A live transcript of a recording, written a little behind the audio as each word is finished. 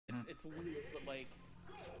it's weird, but like...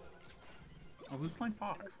 Oh, who's playing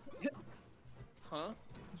Fox? Huh?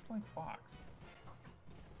 Who's playing Fox?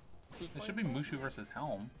 Who's It should be Mushu versus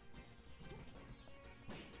Helm.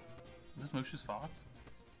 Is this Mushu's Fox?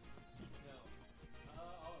 No.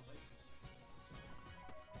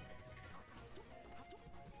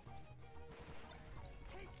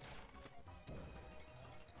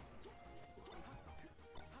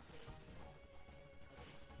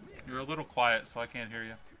 You're a little quiet, so I can't hear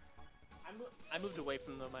you. I moved away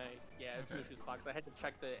from the mic. Yeah, it's Okay. Mushu's Fox. I had to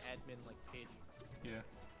check the admin like page. Yeah.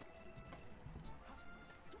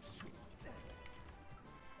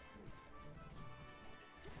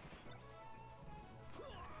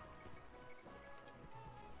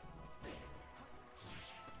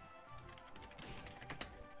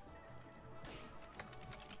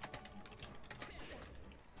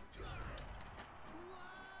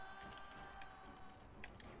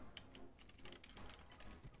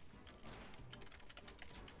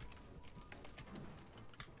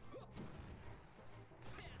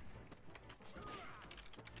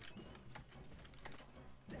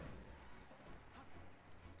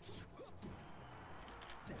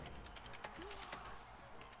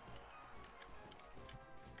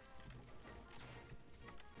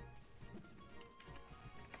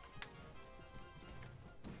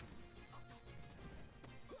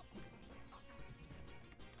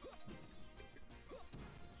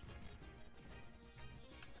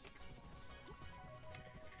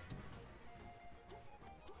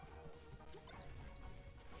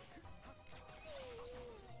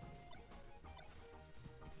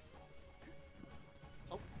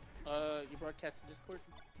 You broadcast to Discord?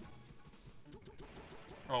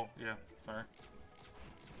 Oh, yeah. Sorry.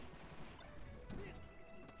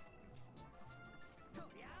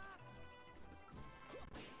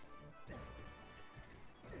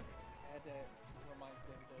 I had to remind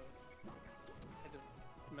them to... I had to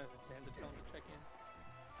message them to tell them to check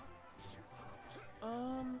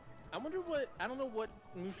in. I wonder what... I don't know what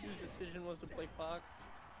Mushu's decision was to play Fox.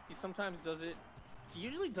 He sometimes does it... He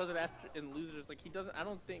usually does it after in losers. Like he doesn't. I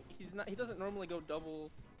don't think he's not. He doesn't normally go double.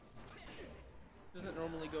 Doesn't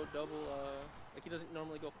normally go double. Like he doesn't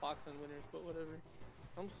normally go Fox on winners. But whatever.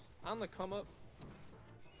 I'm on the come up.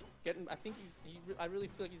 Getting. I think he's. I really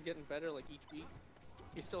feel like he's getting better. Like each week.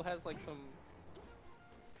 He still has like some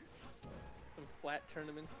flat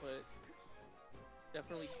tournaments, but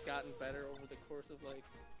definitely gotten better over the course of like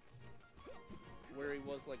where he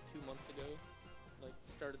was like 2 months ago. Like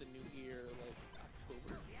start of the new year, like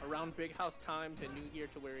October, around Big House time to New Year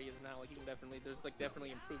to where he is now. Like he can definitely, there's like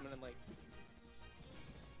definitely improvement in like.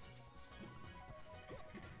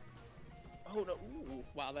 Oh no! Ooh,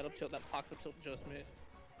 wow, that up tilt, that Fox up tilt just missed.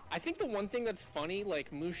 I think the one thing that's funny,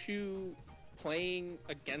 like Mushu playing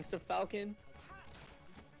against a Falcon,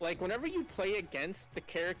 like whenever you play against the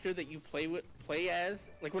character that you play as,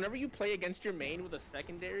 like whenever you play against your main with a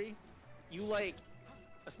secondary, you like.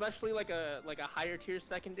 Especially like a higher tier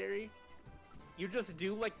secondary, you just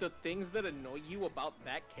do like the things that annoy you about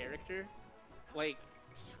that character, like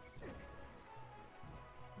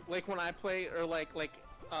when I play or like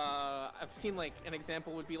I've seen like an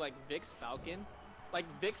example would be like Vix Falcon. Like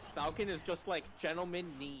Vix Falcon is just like gentleman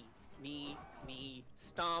knee,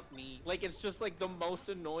 stomp knee. Like it's just like the most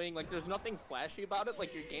annoying. Like there's nothing flashy about it.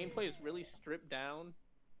 Like your gameplay is really stripped down,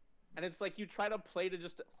 and it's like you try to play to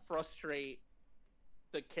just frustrate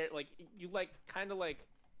the like you like kind of like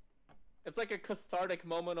it's like a cathartic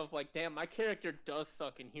moment of like, damn, my character does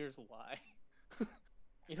suck and here's why.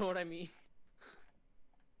 You know what I mean?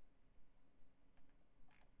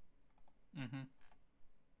 Mm-hmm.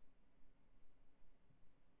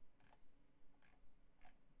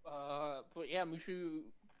 But yeah, Mushu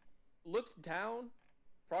looked down,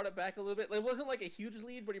 brought it back a little bit. It wasn't like a huge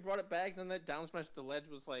lead, but he brought it back. Then that down smash to the ledge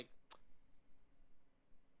was like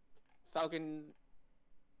Falcon.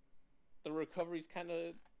 The recovery's kind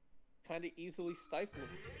of easily stifled,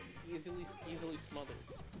 easily smothered.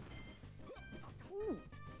 Ooh.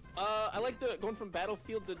 I like the going from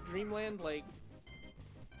Battlefield to Dreamland. Like,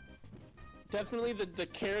 definitely the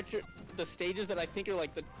character, the stages that I think are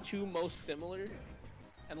like the two most similar,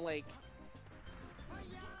 and like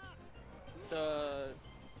the.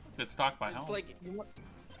 It's stocked by It's Helm. like you want,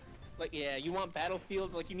 like yeah, you want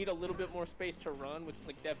Battlefield. Like you need a little bit more space to run, which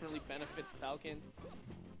like definitely benefits Falcon.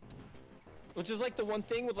 Which is like the one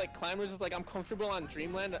thing with like climbers is like I'm comfortable on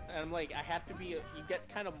Dreamland and I'm like I have to be you get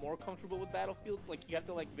kind of more comfortable with Battlefield. Like you have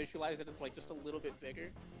to like visualize it as like just a little bit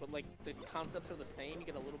bigger, but like the concepts are the same. You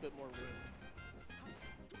get a little bit more room.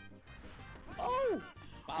 Oh!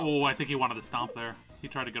 Wow. Oh, I think he wanted to stomp there. He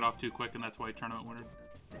tried to get off too quick, and that's why he tournament winner.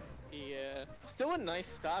 Yeah. Still a nice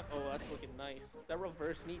stock. Oh, that's looking nice. That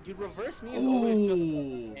reverse knee. Dude, reverse knee is always just...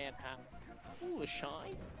 Man, how? Ooh, a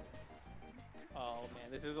shine. Oh,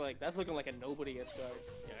 man. This is like... That's looking like a nobody at guard.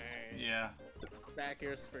 Dang. Yeah. Back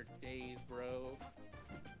airs for days, bro.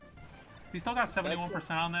 He still got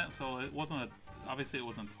 71% on that, so it wasn't a... Obviously, it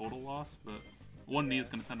wasn't a total loss, but one knee is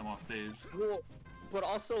going to send him off stage. Well, but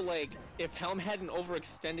also, like, if Helm hadn't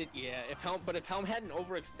overextended... Yeah, if Helm hadn't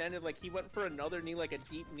overextended, like, he went for another knee, like a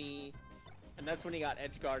deep knee, and that's when he got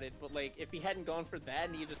edge guarded. But, like, if he hadn't gone for that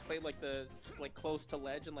and he just played, like, the... Like, close to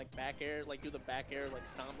ledge and, like, back air, like, do the back air, like,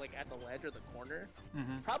 stomp, like, at the ledge or the corner,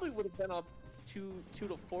 probably would have been up 2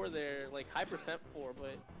 to 4 there, like, high percent 4,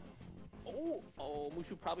 but... Oh,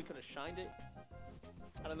 Mushu probably could have shined it.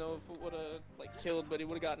 I don't know if it would have, like, killed, but he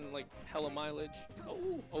would have gotten, like, hella mileage.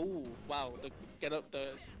 Oh, wow. The get up, the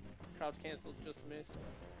crouch cancel just missed.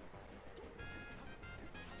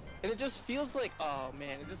 And it just feels like, oh,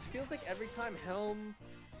 man. It just feels like every time Helm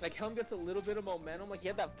gets a little bit of momentum, like, he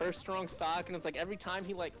had that first strong stock, and it's like every time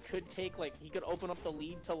he, like, could take, like, he could open up the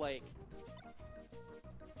lead to, like,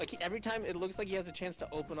 every time it looks like he has a chance to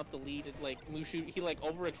open up the lead, it, like, Mushu, he, like,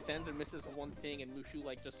 overextends and misses one thing, and Mushu,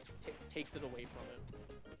 like, just takes it away from him.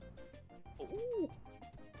 Ooh!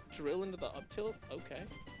 Drill into the up tilt? Okay.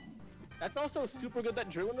 That's also super good. That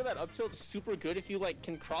drill into that up tilt is super good if you, like,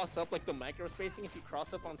 can cross up, like, the micro spacing. If you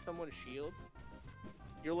cross up on someone's shield,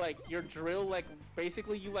 you're, like, your drill, like,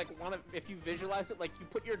 basically you, like, want to, if you visualize it, like, you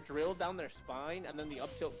put your drill down their spine, and then the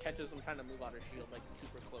up tilt catches them trying to move out of shield, like,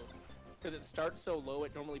 super close. Because it starts so low,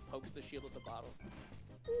 it normally pokes the shield at the bottom.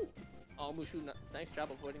 Ooh. Oh, Mushu, nice job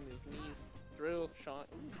avoiding these knees. Drill, shot.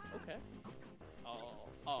 Ooh, okay.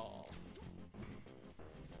 Oh.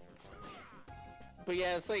 But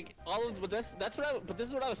yeah, it's like all of, but this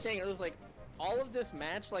is what I was saying. It was like all of this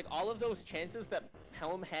match, like all of those chances that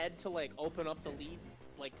Helm had to like open up the lead,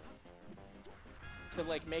 like to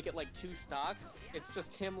like make it like 2 stocks. It's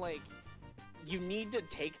just him like, you need to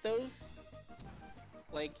take those,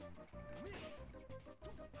 like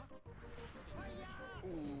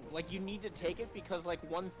you need to take it because like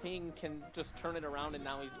one thing can just turn it around and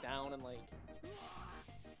now he's down and like.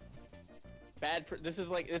 This is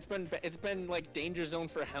like it's been like danger zone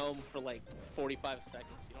for Helm for like 45 seconds.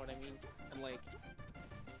 You know what I mean? And like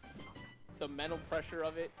the mental pressure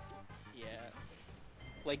of it, yeah.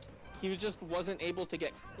 Like he just wasn't able to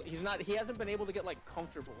get. He hasn't been able to get like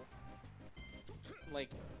comfortable. Like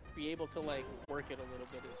be able to like work it a little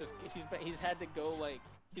bit. It's just he's had to go like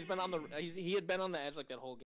he had been on the edge like that whole game.